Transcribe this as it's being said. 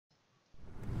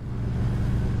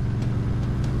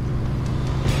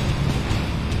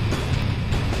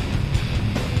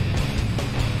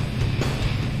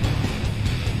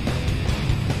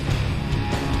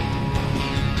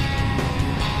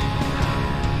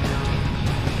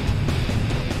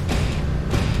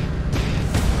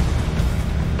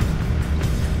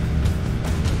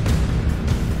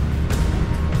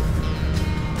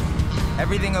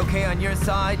Everything okay on your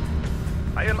side?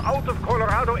 I am out of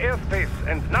Colorado airspace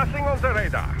and nothing on the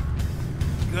radar.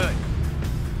 Good.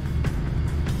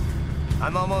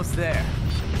 I'm almost there.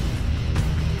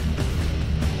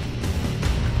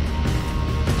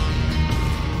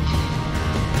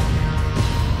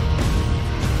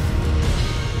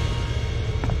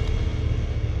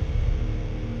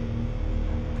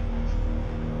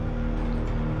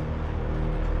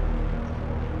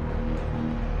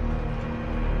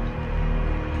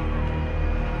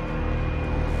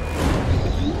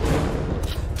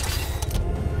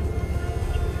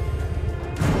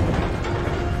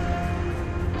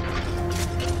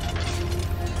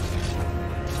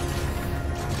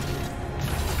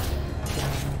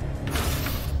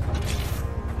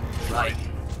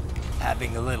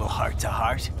 Having a little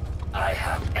heart-to-heart? I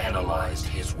have analyzed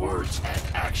his words and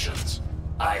actions.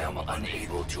 I am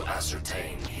unable to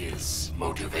ascertain his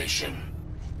motivation.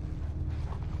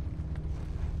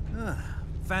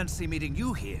 Fancy meeting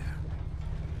you here.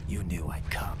 You knew I'd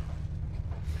come.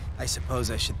 I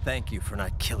suppose I should thank you for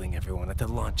not killing everyone at the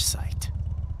launch site.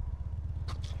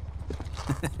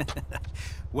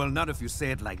 Well, not if you say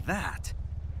it like that.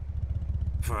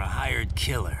 For a hired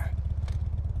killer,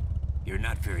 you're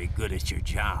not very good at your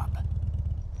job.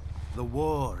 The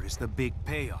war is the big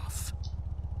payoff.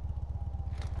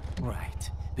 Right.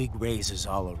 Big raises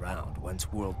all around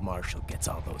once World Marshal gets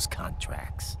all those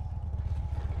contracts.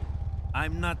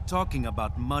 I'm not talking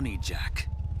about money, Jack.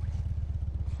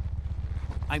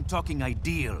 I'm talking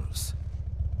ideals.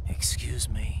 Excuse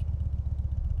me?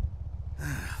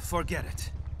 Forget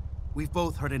it. We've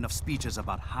both heard enough speeches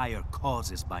about higher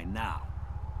causes by now.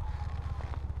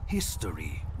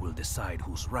 History will decide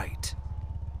who's right.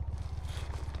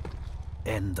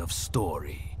 End of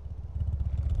story.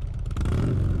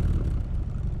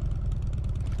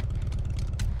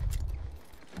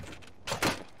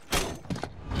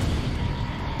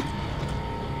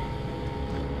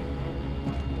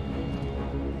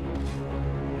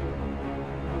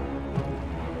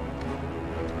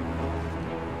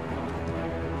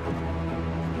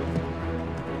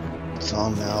 It's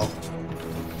on now.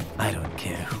 I don't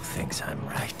care who thinks I'm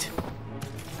right.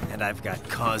 And I've got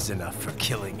cause enough for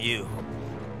killing you.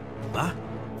 Huh?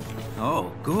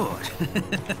 Oh, good.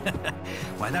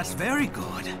 Why, that's very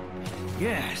good.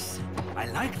 Yes, I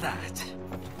like that.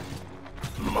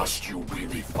 Must you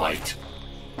really fight?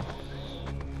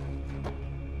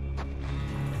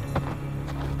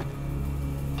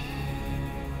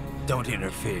 Don't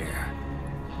interfere.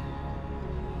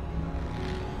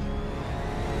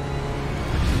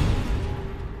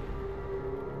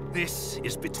 This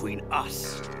is between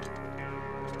us.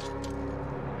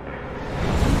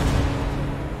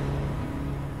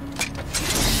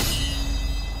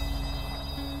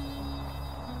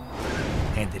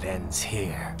 And it ends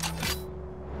here.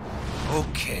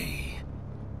 Okay.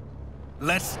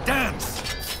 Let's dance!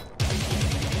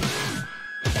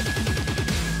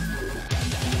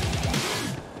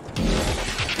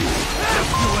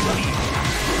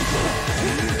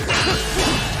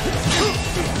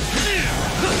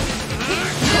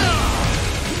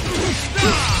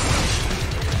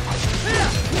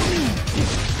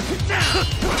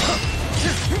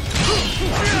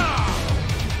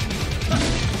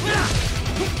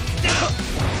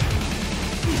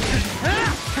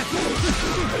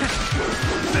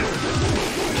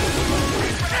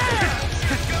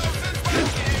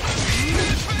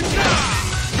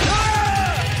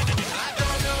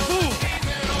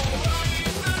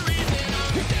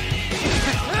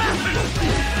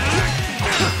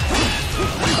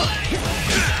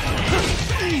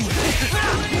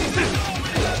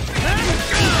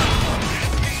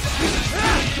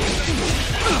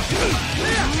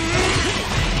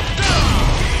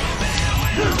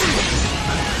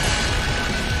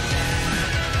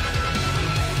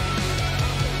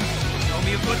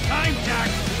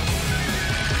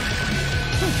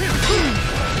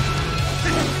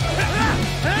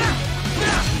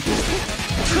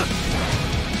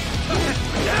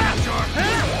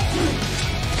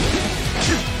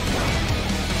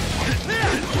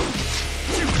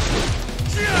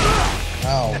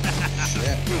 Ow.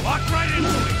 Shit. Walk right into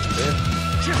it.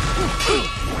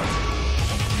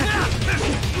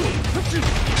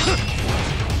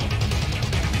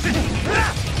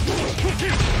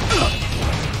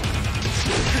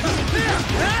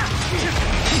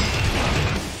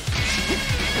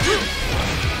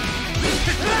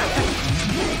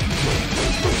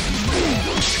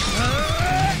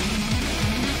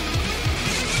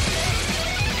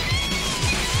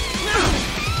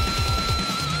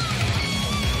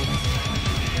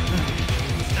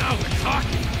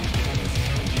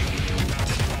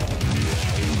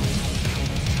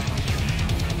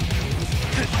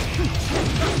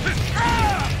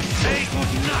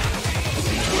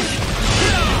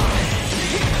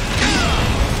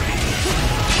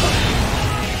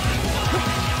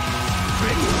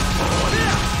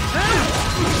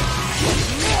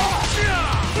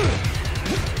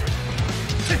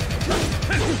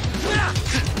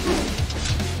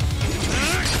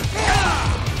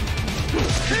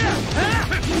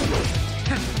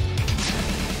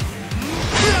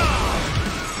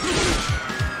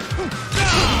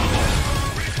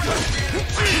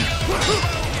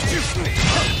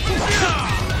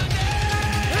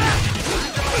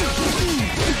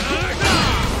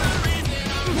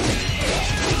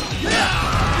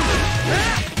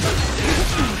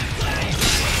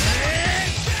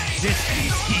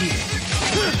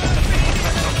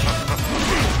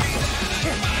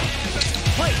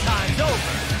 Playtime's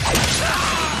over!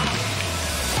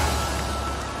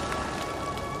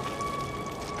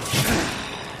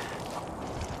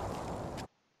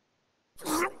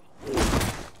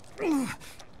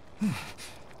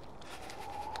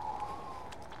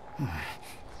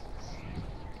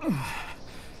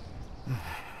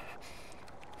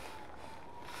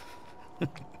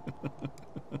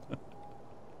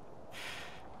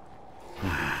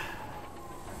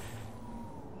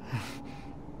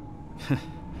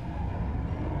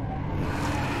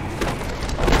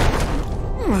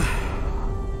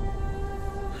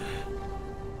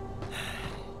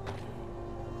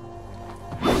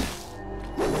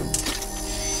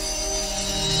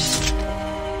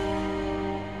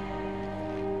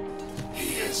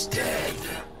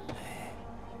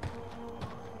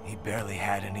 Barely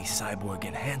had any cyborg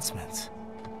enhancements.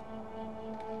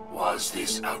 Was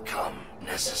this outcome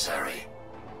necessary?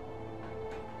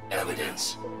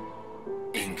 Evidence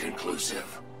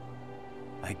inconclusive.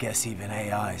 I guess even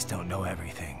AIs don't know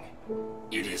everything.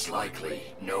 It is likely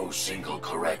no single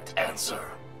correct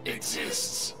answer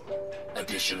exists.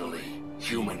 Additionally,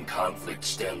 human conflict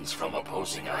stems from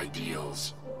opposing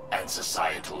ideals and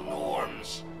societal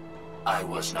norms. I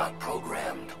was not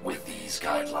programmed with these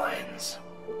guidelines.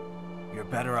 You're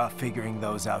better off figuring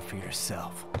those out for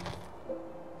yourself.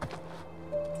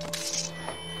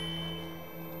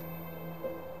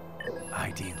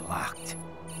 ID locked.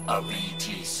 A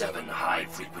VT7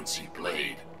 high-frequency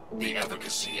blade. The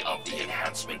efficacy of the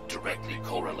enhancement directly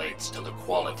correlates to the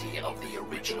quality of the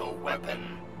original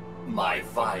weapon. My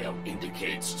file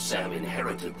indicates Sam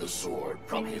inherited the sword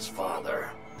from his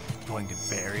father. Going to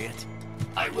bury it?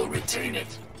 I will retain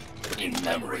it in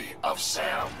memory of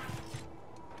Sam.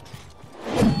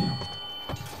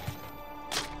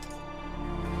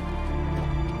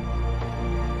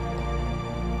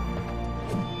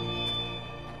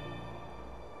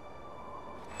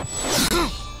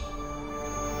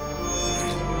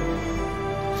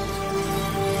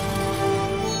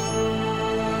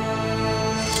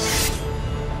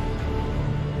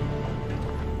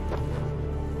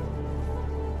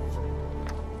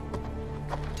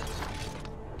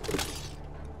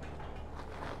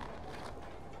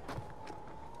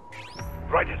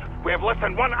 We have less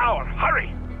than 1 hour.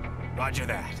 Hurry! Roger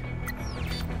that.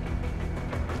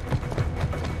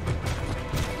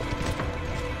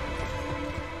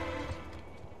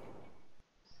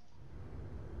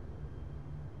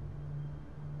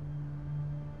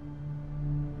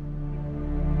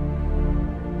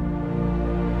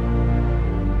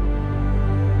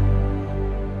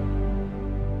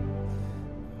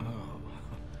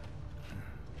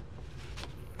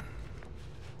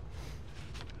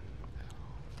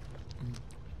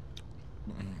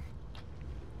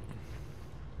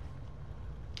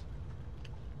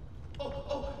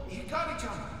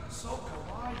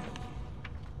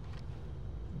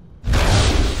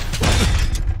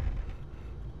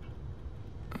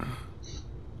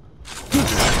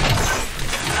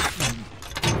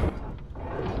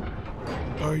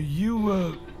 Are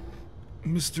you,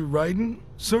 Mr. Raiden,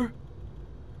 sir?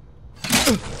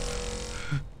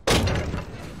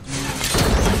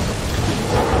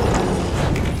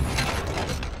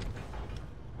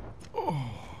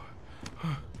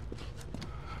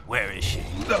 Where is she?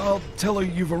 I'll tell her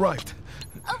you've arrived.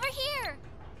 Over here!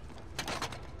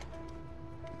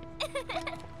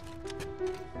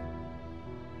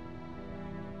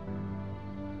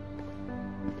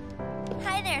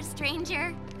 Hi there,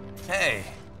 stranger. Hey,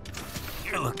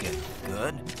 you're looking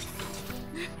good.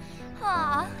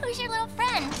 Aw, who's your little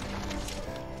friend?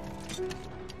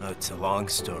 Oh, it's a long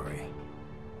story.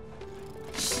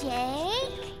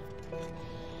 Shake?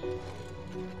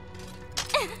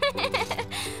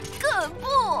 Good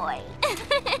boy!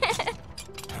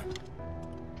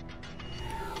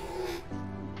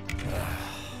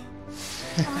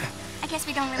 I guess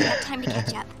we don't really have time to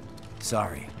catch up.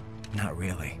 Sorry, not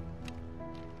really.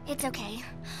 It's okay.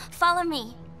 Follow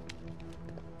me.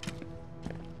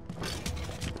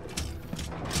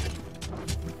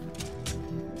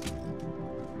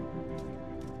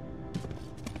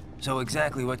 So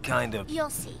exactly what kind of... You'll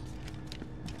see.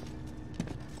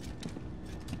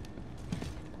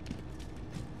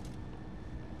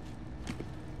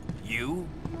 You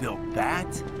built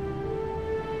that?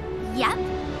 Yep.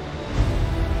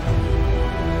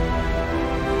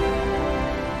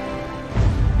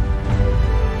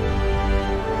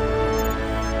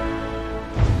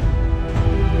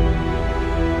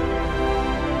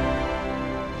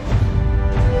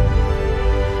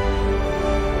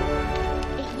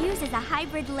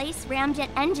 this ramjet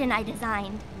engine I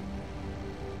designed.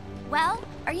 Well,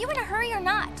 are you in a hurry or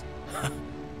not?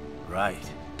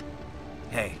 Right.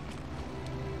 Hey,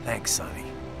 thanks, Sonny.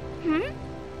 Hmm?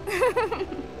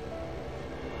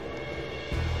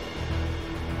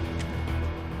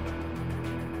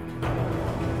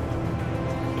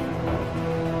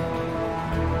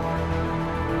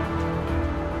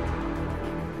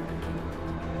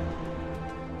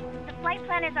 The flight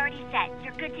plan is already set.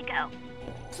 You're good to go.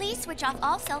 Please switch off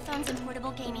all cell phones and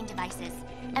portable gaming devices.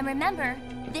 And remember,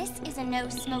 this is a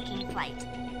no-smoking flight.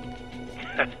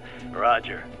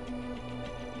 Roger.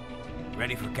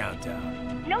 Ready for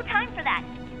countdown. No time for that.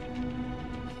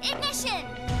 Ignition!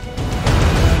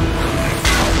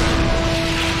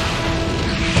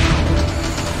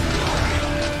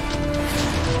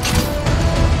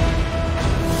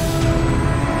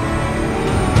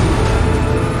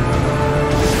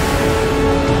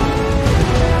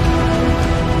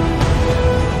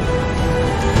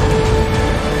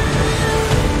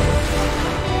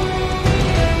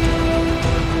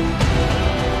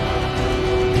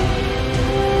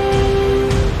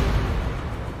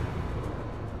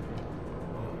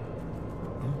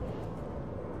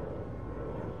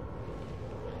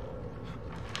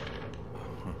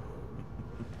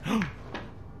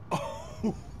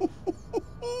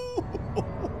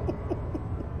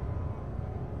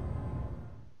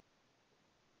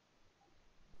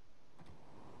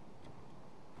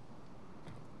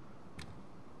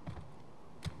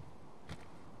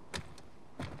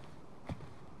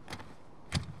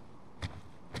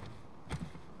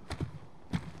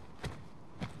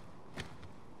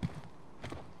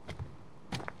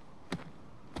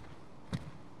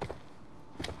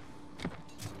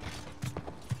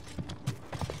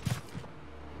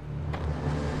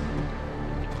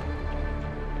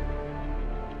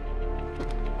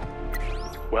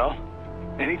 Well,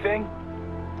 anything?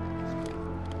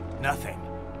 Nothing.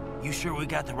 You sure we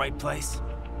got the right place?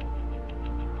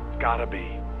 Gotta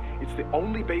be. It's the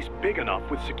only base big enough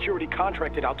with security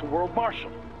contracted out to World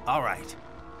Marshal. All right.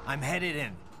 I'm headed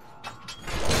in.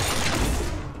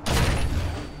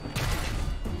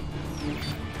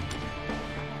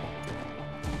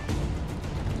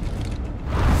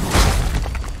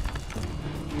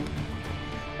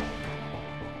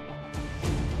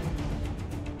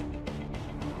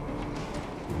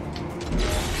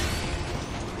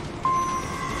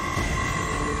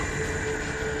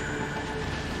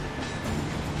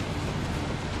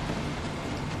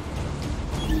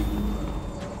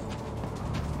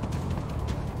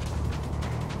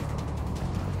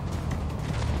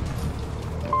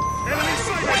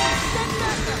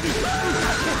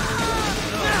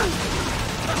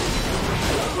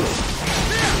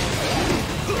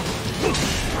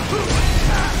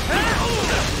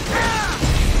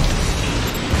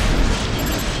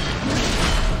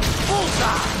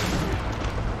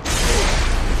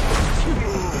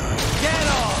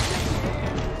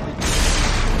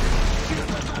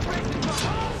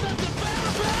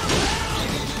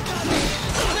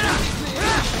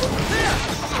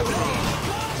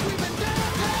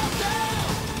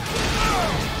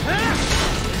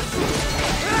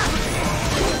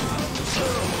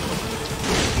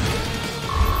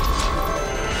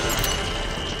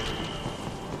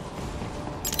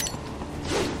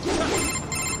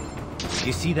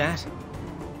 You see that?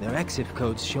 Their exif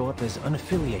codes show up as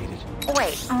unaffiliated.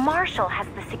 Wait, Marshall has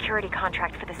the security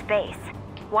contract for this base.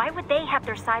 Why would they have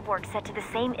their cyborg set to the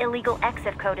same illegal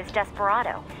exif code as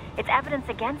Desperado? It's evidence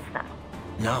against them.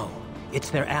 No, it's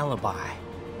their alibi.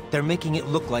 They're making it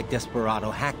look like Desperado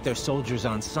hacked their soldiers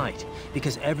on sight,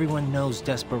 because everyone knows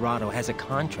Desperado has a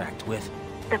contract with...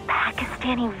 The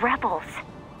Pakistani rebels.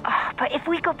 But if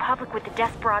we go public with the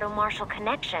Desperado-Marshall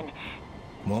connection...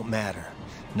 Won't matter.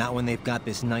 Not when they've got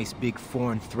this nice big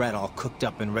foreign threat all cooked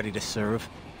up and ready to serve.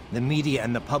 The media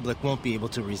and the public won't be able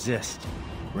to resist.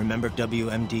 Remember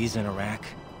WMDs in Iraq?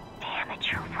 Damn it,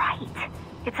 you're right.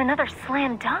 It's another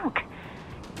slam dunk.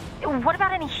 What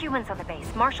about any humans on the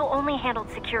base? Marshall only handled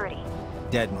security.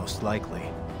 Dead, most likely.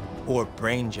 Or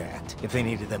brain-jacked, if they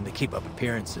needed them to keep up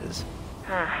appearances.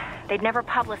 They'd never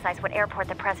publicize what airport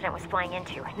the president was flying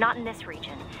into. Not in this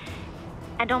region.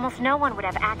 And almost no one would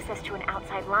have access to an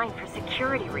outside line for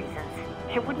security reasons.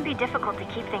 It wouldn't be difficult to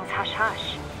keep things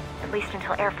hush-hush. At least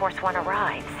until Air Force One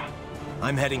arrives.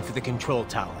 I'm heading for the control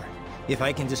tower. If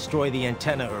I can destroy the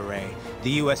antenna array, the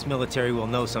US military will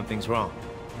know something's wrong.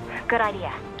 Good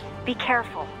idea. Be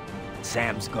careful.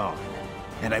 Sam's gone,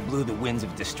 and I blew the winds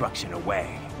of destruction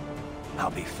away.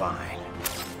 I'll be fine.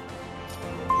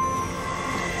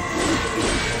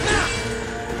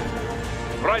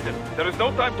 Raiden, there is no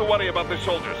time to worry about the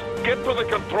soldiers. Get to the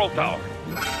control tower.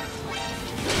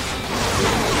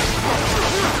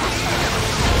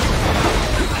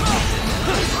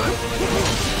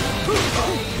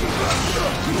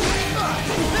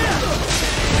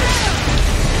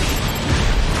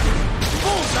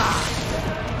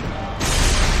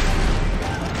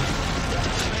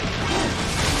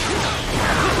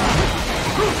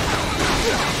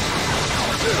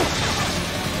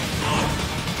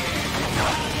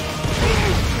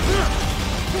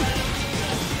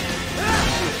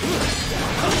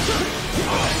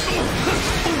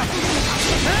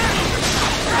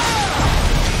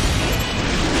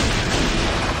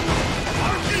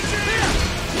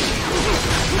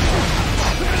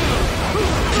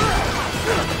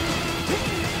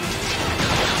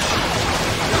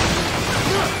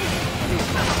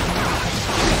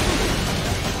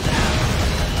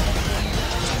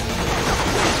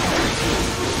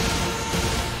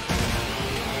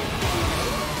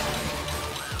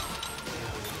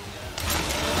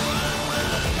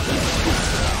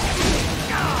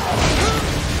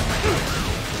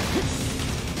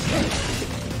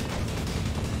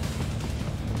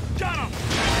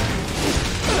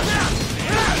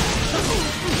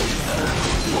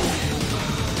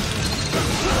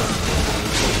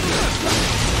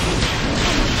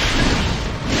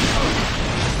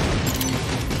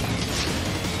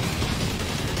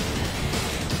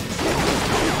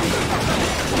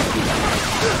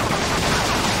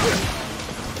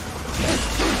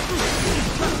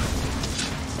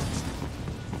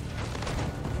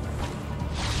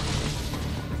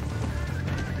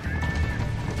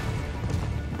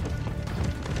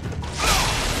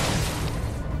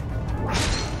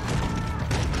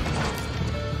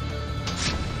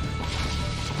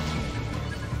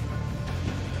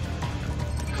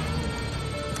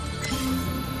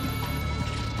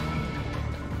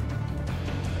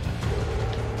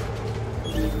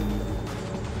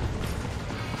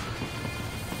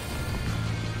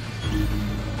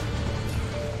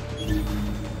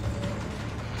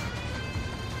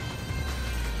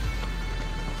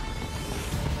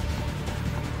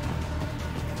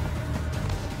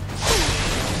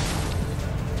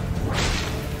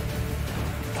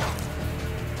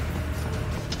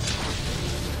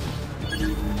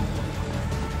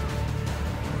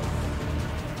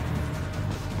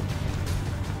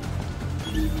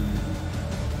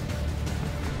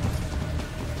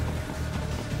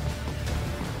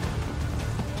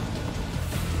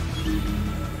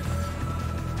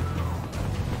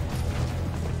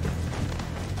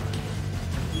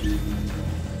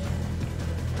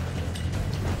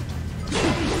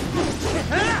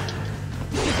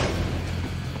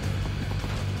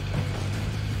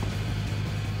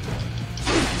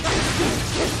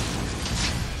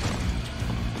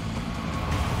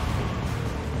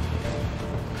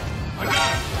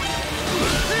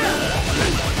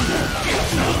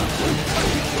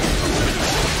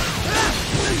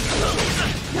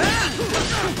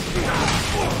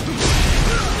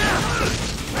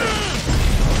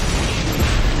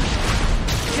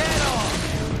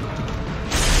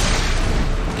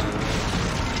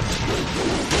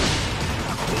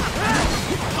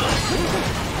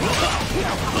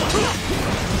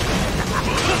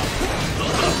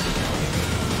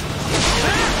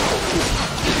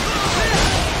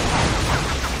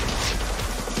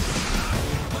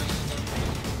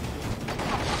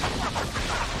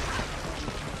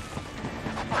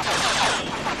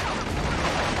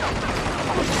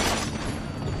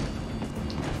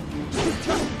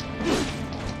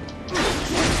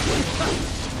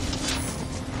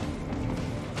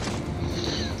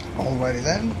 Alrighty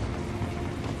then.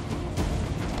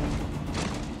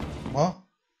 Well.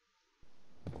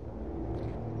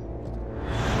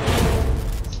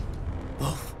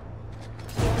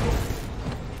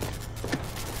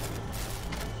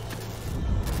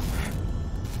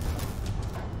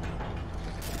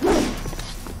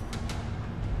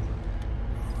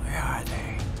 Where are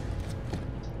they?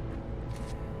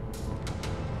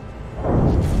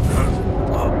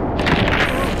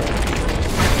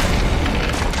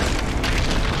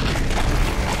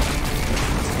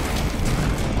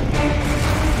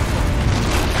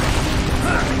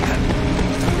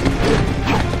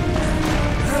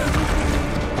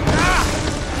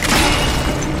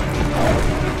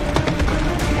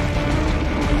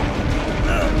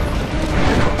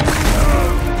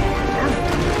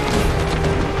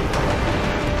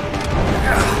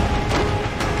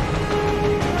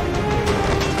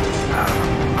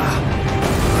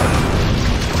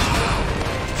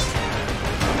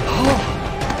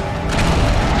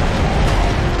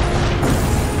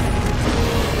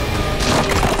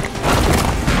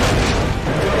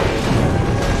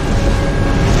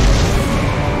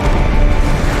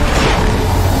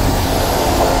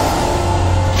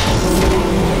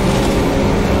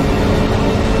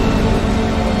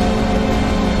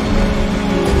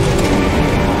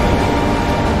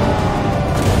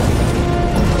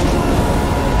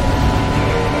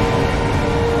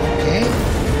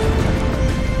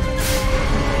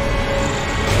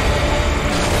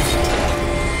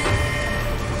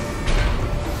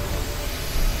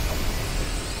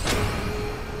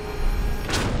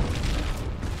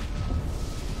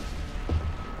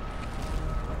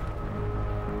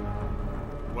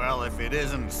 Well, if it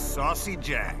isn't Saucy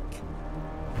Jack.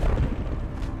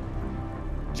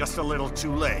 Just a little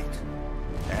too late,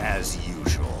 as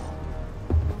usual.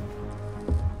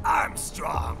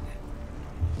 Armstrong.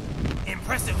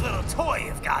 Impressive little toy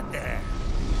you've got there.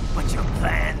 But your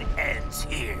plan ends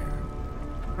here.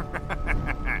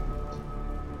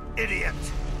 Idiot!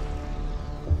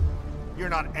 You're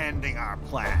not ending our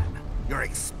plan. You're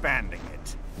expanding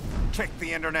it. Check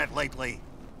the internet lately.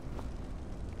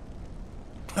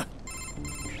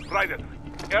 Raiden,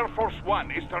 Air Force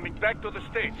One is turning back to the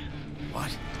States.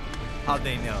 What? How'd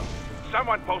they know?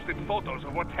 Someone posted photos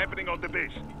of what's happening on the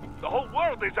base. The whole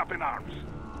world is up in arms.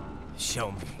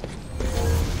 Show me.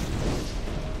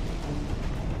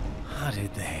 How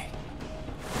did they?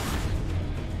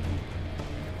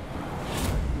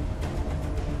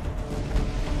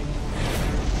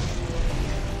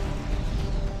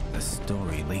 The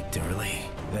story leaked early.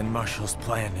 Then Marshall's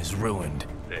plan is ruined.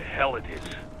 The hell it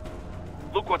is.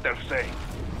 Look what they're saying.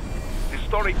 The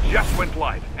story just went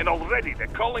live, and already they're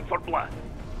calling for blood.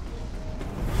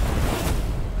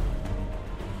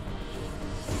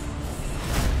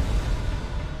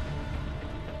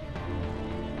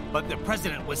 But the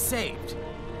president was saved.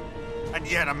 And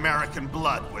yet American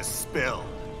blood was spilled.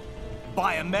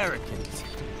 By Americans.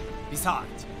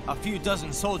 Besides, a few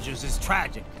dozen soldiers is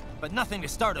tragic. but nothing to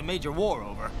start a major war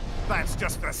over. That's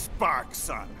just the spark,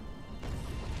 son.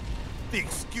 The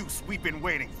excuse we've been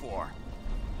waiting for.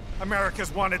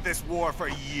 America's wanted this war for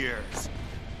years.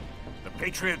 The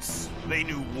Patriots, they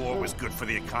knew war was good for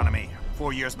the economy.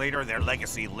 4 years later, their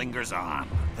legacy lingers on.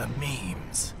 The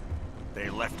memes. They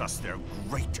left us their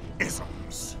great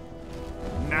isms.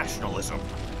 Nationalism,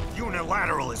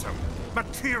 unilateralism,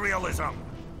 materialism.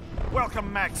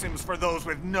 Welcome maxims for those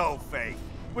with no faith,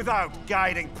 without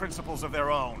guiding principles of their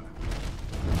own.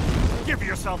 Give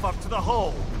yourself up to the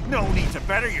whole. No need to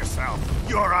better yourself.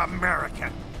 You're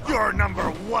American. You're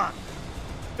 #1.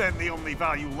 Then the only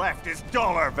value left is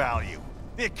dollar value.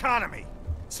 The economy.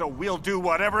 So we'll do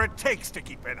whatever it takes to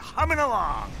keep it humming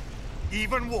along.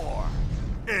 Even war.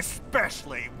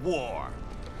 Especially war.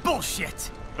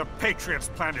 Bullshit! The Patriots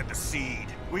planted the seed.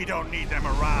 We don't need them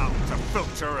around to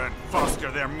filter and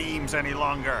foster their memes any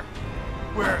longer.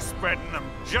 We're spreading them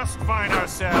just fine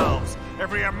ourselves.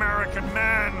 Every American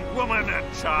man, woman,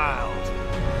 and child.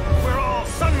 We're all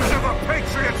sons of the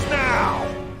Patriots now!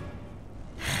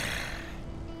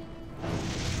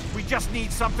 We just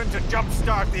need something to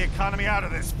jumpstart the economy out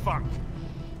of this funk.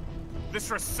 This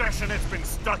recession it's been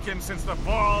stuck in since the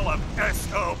fall of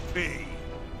SOP.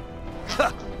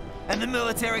 And the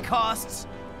military costs?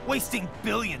 Wasting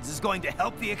billions is going to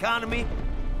help the economy?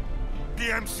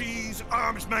 DMCs,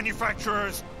 arms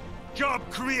manufacturers, job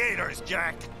creators,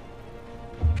 Jack.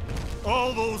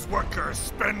 All those workers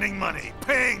spending money,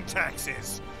 paying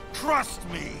taxes. Trust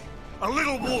me, a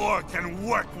little war can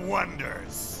work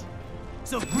wonders.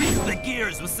 So grease the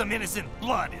gears with some innocent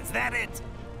blood, is that it?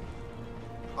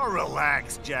 Oh,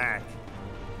 relax, Jack.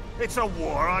 It's a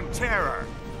war on terror.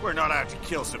 We're not out to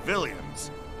kill civilians.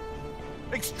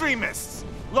 Extremists,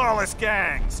 lawless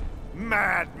gangs,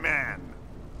 madmen.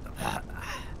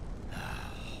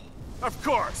 Of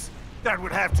course, that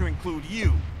would have to include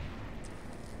you.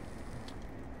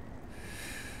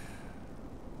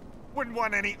 Wouldn't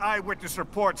want any eyewitness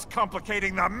reports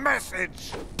complicating the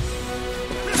message.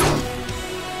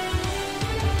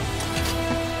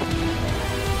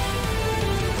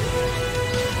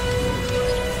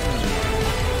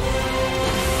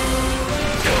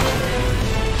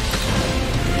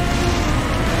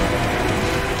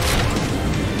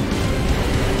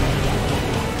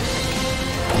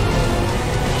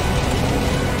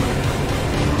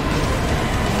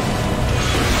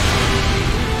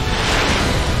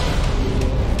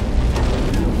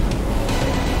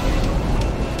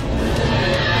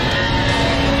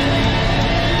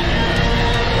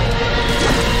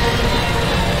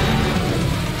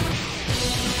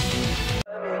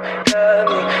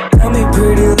 Tell me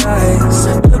pretty lies,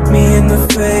 look me in the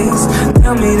face.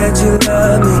 Tell me that you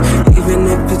love me, even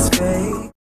if it's fake.